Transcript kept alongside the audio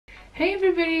Hey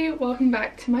everybody, welcome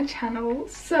back to my channel.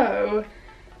 So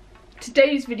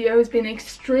today's video has been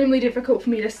extremely difficult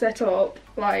for me to set up.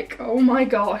 Like, oh my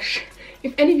gosh,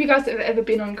 if any of you guys have ever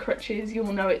been on crutches, you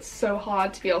will know it's so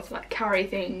hard to be able to like carry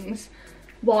things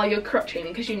while you're crutching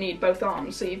because you need both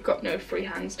arms, so you've got no free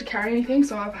hands to carry anything.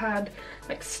 So I've had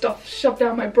like stuff shoved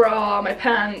down my bra, my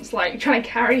pants, like trying to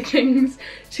carry things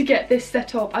to get this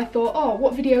set up. I thought, oh,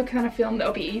 what video can I film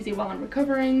that'll be easy while I'm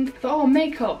recovering? I thought, oh,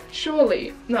 makeup,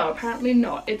 surely. No, apparently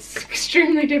not. It's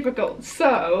extremely difficult,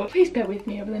 so please bear with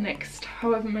me over the next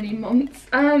however many months.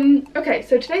 Okay,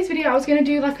 so today's video I was going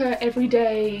to do like a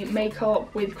everyday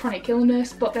makeup with chronic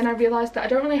illness, but then I realised that I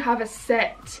don't really have a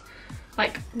set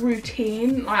like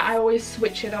routine. Like, I always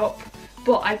switch it up,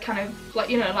 but I kind of like,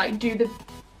 you know, like do the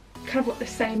kind of like the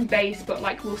same base, but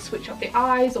like we'll switch up the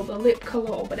eyes or the lip colour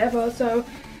or whatever. So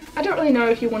I don't really know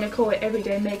if you want to call it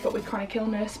everyday makeup with chronic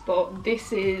illness, but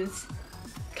this is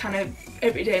kind of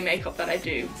everyday makeup that I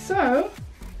do. So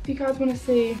if you guys want to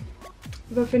see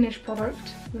the finished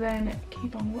product, then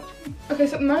keep on watching. Okay,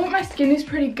 so at the moment my skin is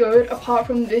pretty good apart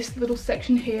from this little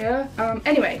section here.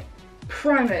 Anyway,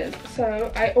 primers.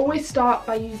 So I always start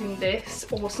by using this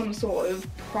or some sort of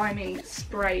priming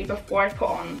spray before I put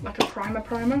on like a primer.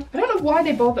 I don't know why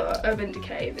they bother, Urban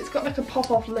Decay. It's got like a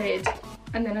pop-off lid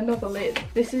and then another lid.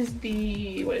 This is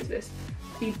the, what is this?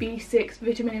 The B6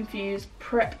 Vitamin Infused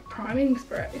Prep Priming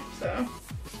Spray. So,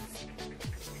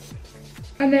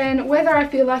 and then whether I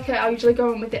feel like it, I'll usually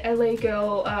go in with the LA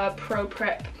Girl Pro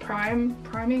Prep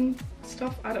priming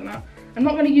stuff. I don't know. I'm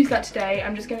not going to use that today.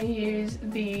 I'm just going to use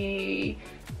the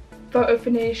Photo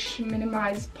Finish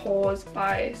Minimize Pores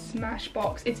by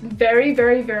Smashbox. It's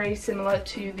very similar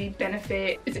to the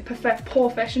Benefit, is it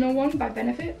Professional one by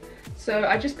Benefit? So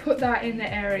I just put that in the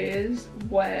areas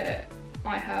where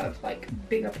I have like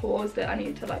bigger pores that I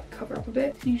need to like cover up a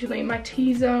bit. Usually my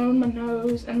T-zone, my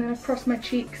nose, and then across my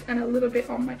cheeks and a little bit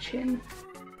on my chin.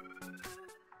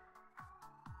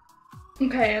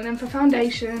 Okay, and then for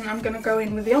foundation, I'm going to go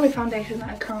in with the only foundation that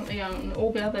I currently own.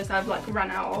 All the others I've like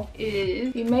run out of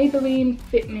is the Maybelline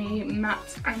Fit Me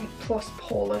Matte Ink Plus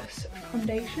Poreless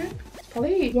Foundation. It's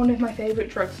probably one of my favourite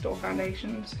drugstore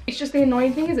foundations. It's just the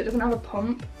annoying thing is it doesn't have a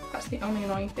pump. That's the only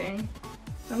annoying thing.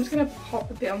 I'm just going to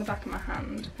pop a bit on the back of my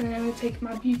hand, and then I'm going to take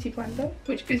my beauty blender,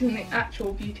 which isn't the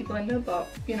actual beauty blender, but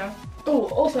you know. Oh,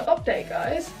 also update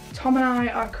guys, Tom and I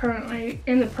are currently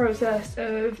in the process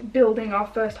of building our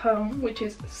first home, which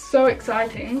is so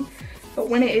exciting. But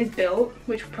when it is built,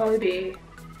 which will probably be,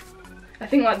 I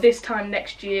think like this time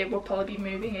next year we'll probably be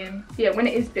moving in. Yeah, when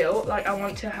it is built, like I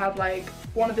want to have like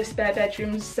one of the spare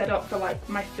bedrooms set up for like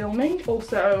my filming.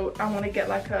 Also, I want to get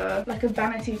like a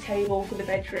vanity table for the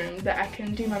bedroom that I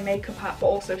can do my makeup at, but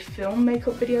also film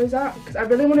makeup videos at, because I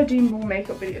really want to do more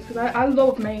makeup videos because I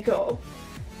love makeup.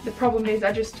 The problem is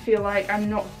I just feel like I'm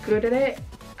not good at it.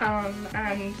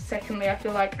 And secondly, I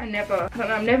feel like I'm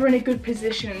never in a good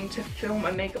position to film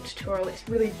a makeup tutorial. It's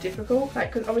really difficult,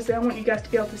 like, because obviously I want you guys to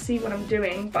be able to see what I'm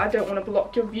doing, but I don't want to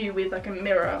block your view with like a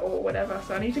mirror or whatever.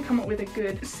 So I need to come up with a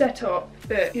good setup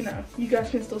that, you know, you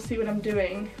guys can still see what I'm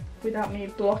doing without me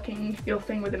blocking your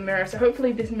thing with a mirror. So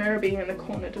hopefully this mirror being in the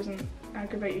corner doesn't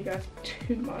aggravate you guys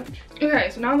too much.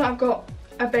 Okay, so now that I've got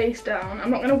a base down, I'm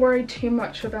not going to worry too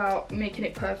much about making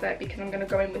it perfect because I'm going to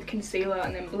go in with concealer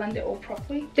and then blend it all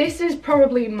properly. This is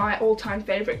probably my all-time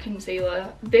favourite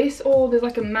concealer. This, or there's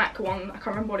like a MAC one, I can't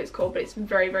remember what it's called, but it's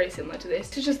very similar to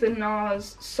this. It's just the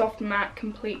NARS Soft Matte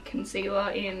Complete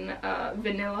Concealer in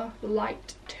Vanilla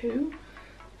Light 2.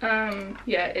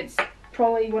 Yeah, it's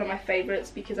probably one of my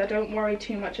favourites because I don't worry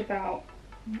too much about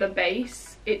the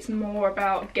base. It's more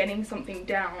about getting something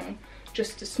down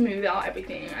just to smooth out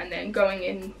everything and then going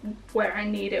in where I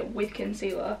need it with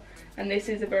concealer. And this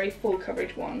is a very full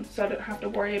coverage one, so I don't have to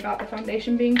worry about the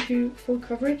foundation being too full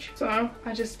coverage. So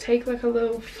I just take like a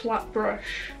little flat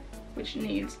brush, which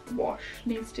needs wash,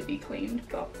 needs to be cleaned,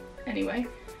 but anyway.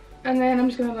 And then I'm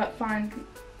just gonna like find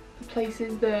the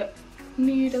places that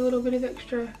need a little bit of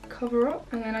extra cover up,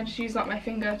 and then I just use like my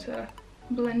finger to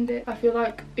blend it. I feel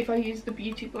like if I use the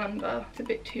beauty blender, it's a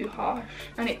bit too harsh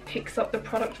and it picks up the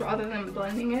product rather than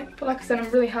blending it. But like I said, I'm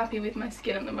really happy with my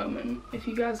skin at the moment. If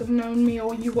you guys have known me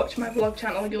or you watch my vlog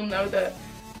channel, you'll know that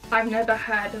I've never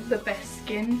had the best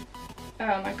skin.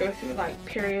 I go through like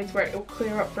periods where it will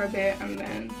clear up for a bit and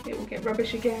then it will get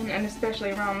rubbish again, and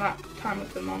especially around that time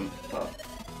of the month, but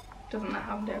doesn't that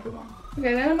happen to everyone?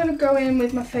 Okay, then I'm going to go in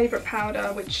with my favourite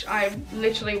powder, which I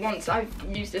literally, once I've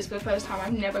used this for the first time,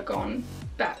 I've never gone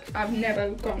back. I've never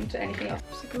gone to anything else.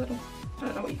 It's like a little, I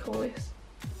don't know what you call this,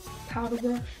 powder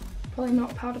brush. Probably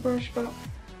not a powder brush, but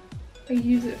I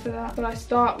use it for that. But I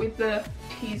start with the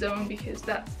T-zone because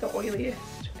that's the oiliest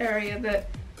area that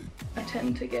I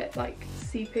tend to get like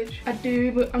seepage. I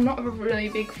do, but I'm not a really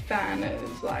big fan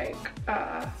of like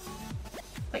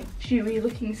dewy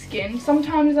looking skin.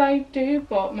 Sometimes I do,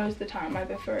 but most of the time I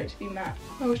prefer it to be matte.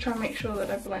 I always try and make sure that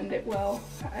I blend it well.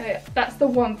 That's the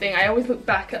one thing. I always look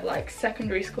back at like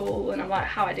secondary school and I'm like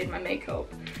how I did my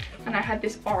makeup, and I had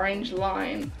this orange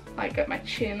line like at my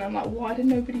chin. I'm like, why did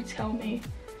nobody tell me?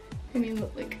 I mean,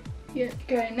 look like, yeah.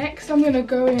 Okay, next I'm gonna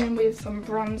go in with some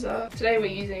bronzer. Today we're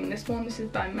using this one. This is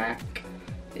by MAC.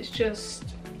 It's just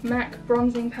MAC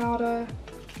bronzing powder.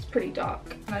 It's pretty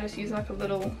dark, and I just use like a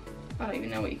little, I don't even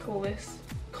know what you call this,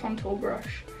 contour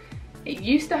brush. It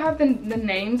used to have the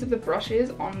names of the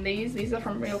brushes on these. These are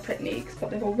from Real Techniques, but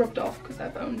they've all rubbed off because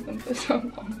I've owned them for so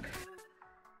long.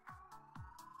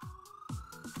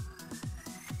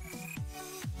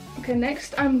 Okay,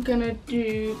 next I'm gonna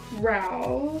do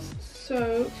brows.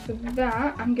 So for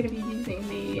that, I'm gonna be using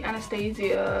the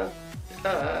Anastasia,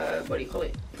 what do you call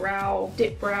it?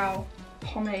 Dip brow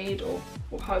pomade, or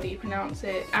however you pronounce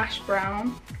it, ash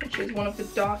brown, which is one of the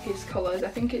darkest colours. I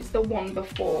think it's the one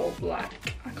before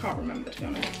black. I can't remember, to be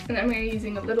honest. And then we're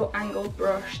using a little angled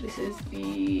brush. This is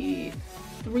the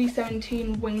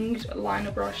 317 winged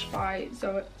liner brush by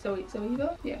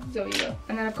Zoeva? Yeah, Zoeva.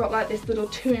 And then I've got like this little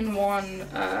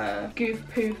 2-in-1 Goof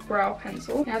Poof brow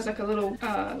pencil. It has like a little,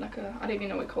 I don't even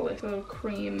know what you call this, a little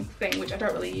cream thing, which I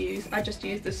don't really use. I just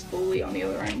use the spoolie on the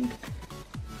other end.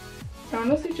 I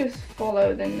honestly just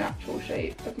follow the natural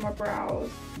shape of my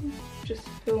brows, just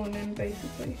fill them in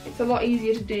basically. It's a lot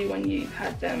easier to do when you've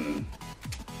had them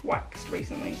waxed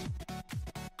recently.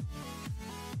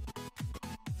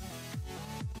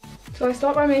 So I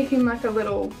start by making like a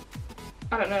little,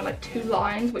 I don't know, like 2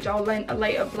 lines, which I'll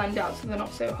later blend out so they're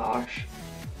not so harsh,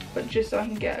 but just so I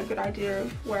can get a good idea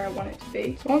of where I want it to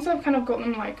be. So once I've kind of got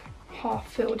them like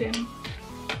half filled in,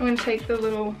 I'm going to take the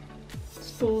little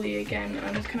spoolie again and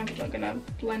I'm just kind of going to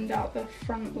blend out the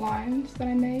front lines that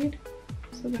I made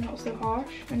so they're not so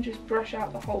harsh, and just brush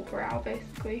out the whole brow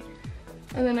basically.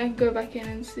 And then I can go back in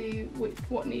and see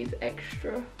what needs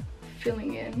extra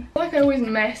filling in. I feel like I always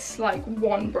mess like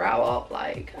one brow up,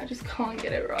 like I just can't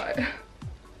get it right.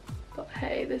 But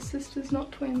hey, they're sisters,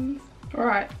 not twins.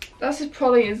 Alright, that's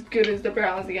probably as good as the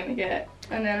brows are gonna get.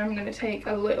 And then I'm gonna take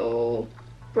a little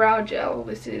brow gel.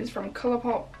 This is from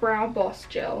Colourpop Brow Boss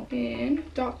Gel in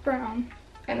dark brown.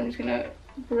 And I'm just gonna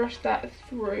brush that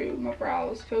through my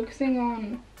brows, focusing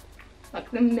on like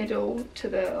the middle to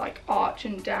the like arch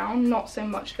and down, not so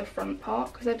much the front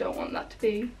part, because I don't want that to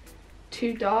be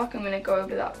too dark. I'm going to go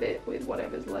over that bit with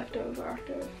whatever's left over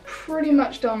after. Pretty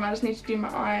much done. I just need to do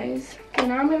my eyes. Okay,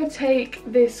 now I'm going to take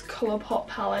this Colourpop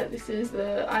palette. This is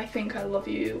the I Think I Love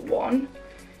You one.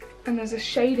 And there's a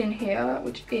shade in here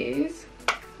which is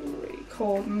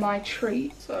called My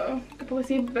Treat. So you can probably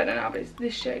see it better now, but it's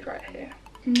this shade right here.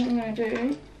 And what I'm going to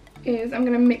do is I'm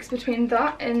going to mix between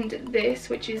that and this,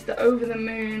 which is the Over the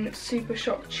Moon Super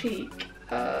Shock Cheek.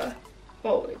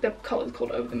 Well, the colour's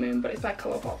called Over the Moon, but it's by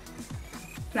Colourpop.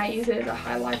 And I use it as a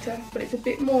highlighter, but it's a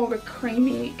bit more of a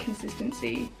creamy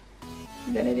consistency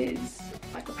than it is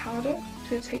like a powder. I'm just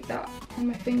going to take that on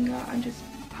my finger and just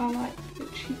highlight the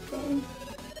cheekbone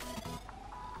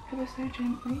ever so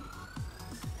gently.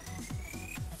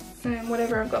 And then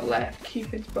whatever I've got left,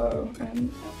 Cupid's bow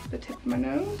and the tip of my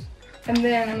nose. And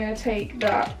then I'm going to take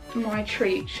that My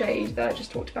Treat shade that I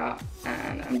just talked about,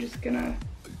 and I'm just going to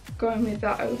go in with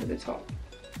that over the top.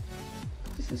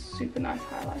 This is super nice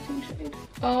highlighting shade.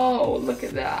 Oh, look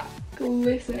at that.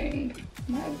 Glistening.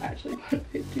 I might have actually put a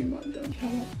bit too much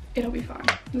on. It'll be fine.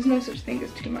 There's no such thing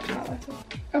as too much highlighter.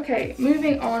 Okay,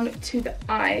 moving on to the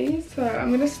eyes. So I'm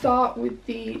going to start with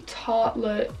the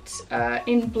Tartelette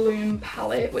In Bloom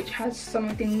palette, which has some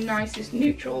of the nicest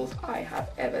neutrals I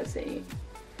have ever seen.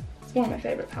 It's one of my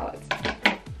favourite palettes.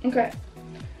 Okay,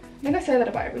 I think I say that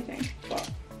about everything, but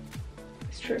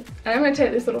it's true. And I'm going to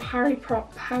take this little Harry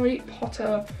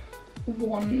Potter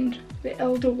wand, the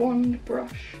Elder Wand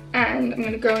brush, and I'm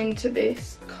going to go into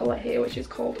this colour here, which is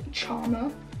called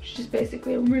Charmer, which is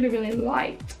basically a really, really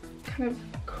light kind of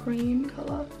cream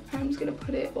colour. I'm just going to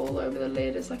put it all over the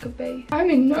lid as like a base. I'm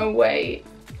in no way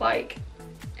like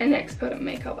an expert at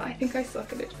makeup. I think I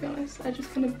suck at it, to be honest. I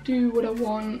just kind of do what I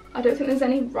want. I don't think there's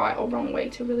any right or wrong way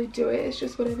to really do it. It's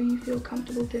just whatever you feel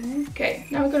comfortable doing. Okay,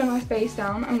 now I've got a nice base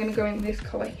down. I'm going to go in this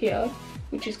colour here,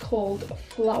 which is called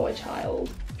Flower Child,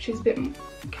 which is a bit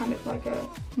kind of like a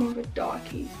more of a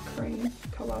darky cream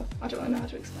colour. I don't really know how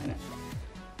to explain it.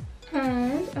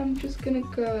 And I'm just going to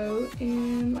go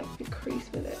in like the crease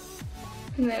with it,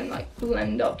 and then like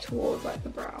blend up towards like the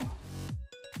brow.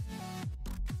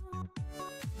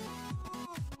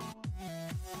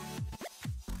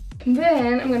 And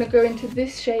then I'm going to go into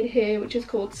this shade here, which is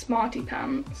called Smarty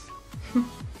Pants.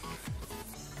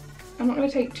 I'm not going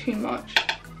to take too much.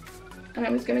 And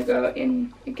I'm just going to go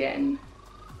in again,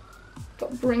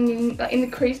 but bringing that in the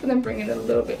crease, but then bringing it a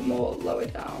little bit more lower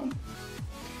down.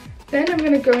 Then I'm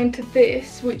going to go into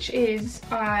this, which is,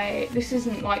 this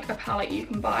isn't like a palette you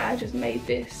can buy, I just made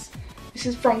this. This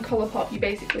is from Colourpop. You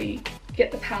basically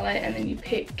get the palette and then you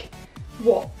pick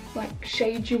what like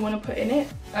shade you want to put in it.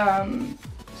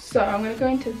 So I'm going to go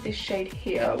into this shade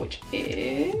here, which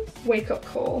is Wake Up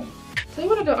Call. So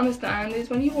what I don't understand is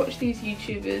when you watch these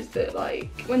YouTubers that like,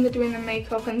 when they're doing their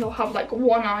makeup and they'll have like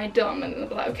one eye done and they'll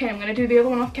be like, okay, I'm going to do the other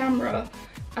one off camera.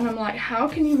 And I'm like, how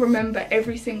can you remember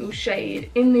every single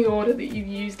shade in the order that you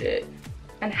used it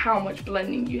and how much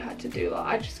blending you had to do? Like,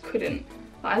 I just couldn't.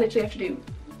 Like, I literally have to do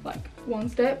like one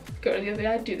step, go to the other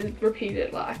eye, do this, repeat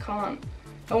it. Like, I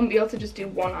wouldn't be able to just do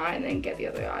one eye and then get the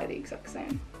other eye the exact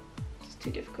same. It's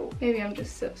too difficult. Maybe I'm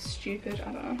just so stupid,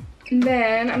 I don't know. And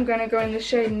then I'm going to go in the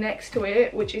shade next to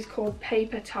it, which is called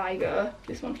Paper Tiger,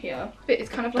 this one here. It's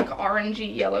kind of like an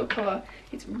orangey yellow colour.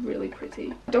 It's really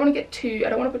pretty. I don't want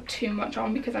to put too much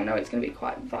on because I know it's going to be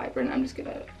quite vibrant. I'm just going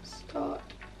to start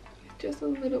with just a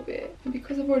little bit. And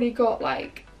because I've already got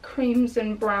like creams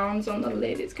and browns on the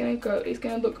lid, it's going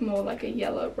to look more like a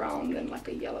yellow brown than like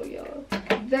a yellow yellow.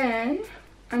 Then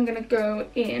I'm going to go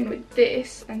in with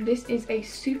this, and this is a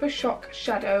Super Shock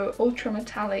Shadow Ultra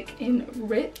Metallic in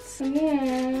Ritz. And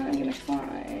then I'm going to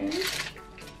find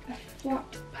a flat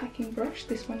packing brush.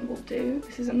 This one will do.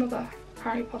 This is another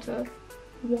Harry Potter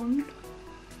wand.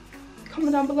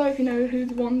 Comment down below if you know whose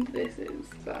wand this is.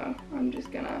 So I'm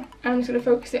just gonna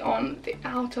focus it on the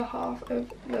outer half of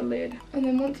the lid. And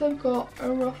then once I've got a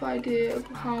rough idea of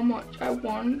how much I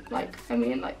want,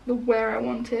 where I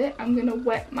want it, I'm gonna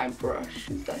wet my brush.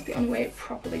 That's the only way it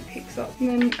properly picks up. And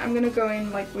then I'm gonna go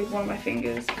in like with one of my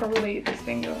fingers, probably this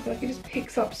finger. Like, it just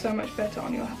picks up so much better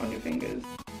on your fingers.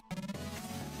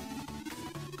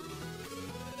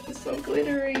 It's so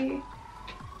glittery.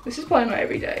 This is probably not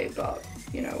every day, but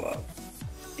you know what?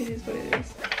 It is what it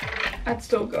is. I'd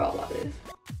still go out like this.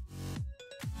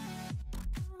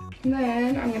 And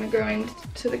then I'm going to go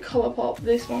into the Colourpop,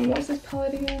 this one. What's this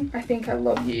palette again? I Think I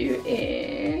Love You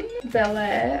in Bel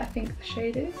Air, I think the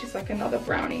shade is. Just like another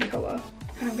brownie colour.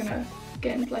 And I'm going to,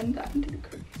 again, blend that into the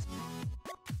crease.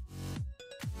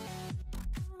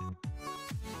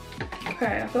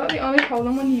 Okay, I feel like the only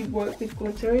problem when you work with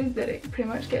glitter is that it pretty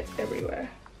much gets everywhere.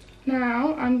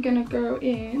 Now I'm gonna go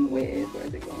in with, where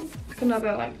is it going?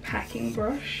 Another like packing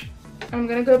brush. I'm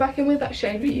gonna go back in with that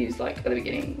shade we used like at the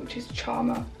beginning, which is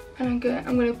Charmer. And I'm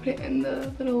gonna put it in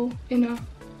the little inner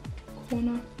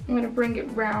corner. I'm gonna bring it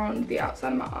round the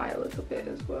outside of my eye a little bit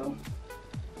as well.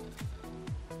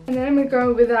 And then I'm gonna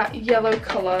go with that yellow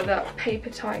colour, that Paper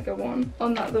Tiger one,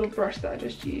 on that little brush that I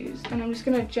just used. And I'm just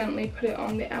gonna gently put it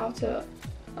on the outer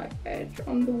like edge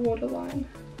on the waterline.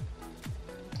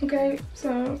 Okay,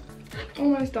 so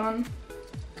almost done.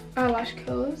 Eyelash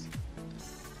curlers.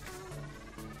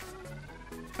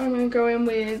 I'm going to go in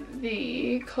with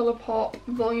the Colourpop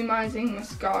Volumizing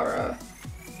Mascara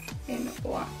in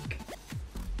black.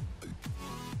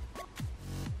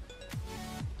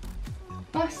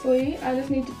 Lastly, I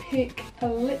just need to pick a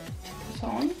lip to put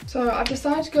on. So I've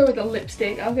decided to go with a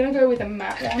lipstick. I'm going to go with a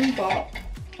matte one, but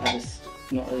I'm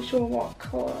not really sure what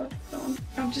colour to put on.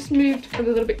 I've just moved a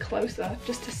little bit closer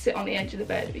just to sit on the edge of the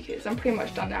bed because I'm pretty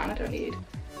much done now and I don't need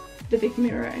the big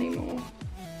mirror anymore.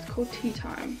 It's called Tea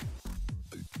Time.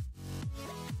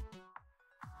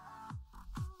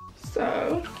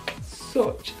 So,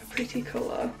 such a pretty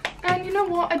colour. And you know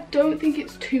what, I don't think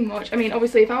it's too much. I mean,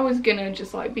 obviously if I was gonna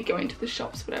just like be going to the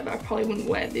shops, whatever, I probably wouldn't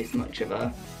wear this much of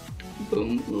a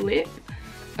boom lip.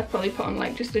 I'd probably put on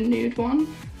like just a nude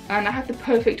one. And I have the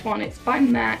perfect one. It's by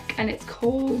MAC and it's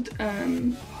called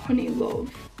Honey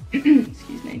Love.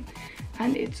 Excuse me.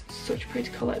 And it's such a pretty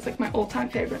colour. It's like my all-time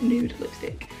favourite nude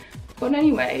lipstick. But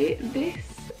anyway, this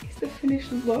is the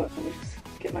finished look. Let me just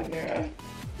get my mirror.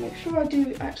 Make sure I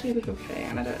do actually look okay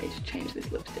and I don't need to change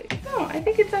this lipstick. No, I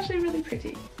think it's actually really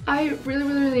pretty. I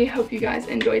really hope you guys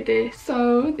enjoyed this.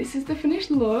 So this is the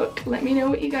finished look. Let me know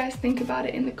what you guys think about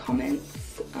it in the comments.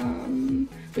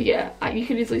 But yeah, you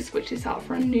could easily switch this out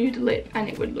for a nude lip and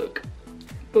it would look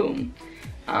boom.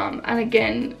 And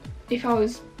again,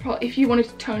 if you wanted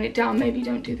to tone it down, maybe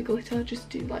don't do the glitter, just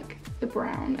do like the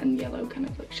brown and yellow kind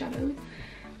of like shadows.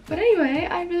 But anyway,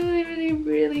 I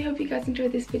really hope you guys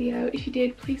enjoyed this video. If you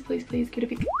did, please give it a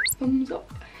big thumbs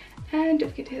up. And don't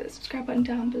forget to hit the subscribe button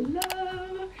down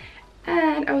below.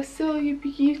 And I will see all you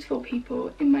beautiful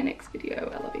people in my next video.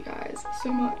 I love you guys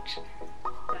so much.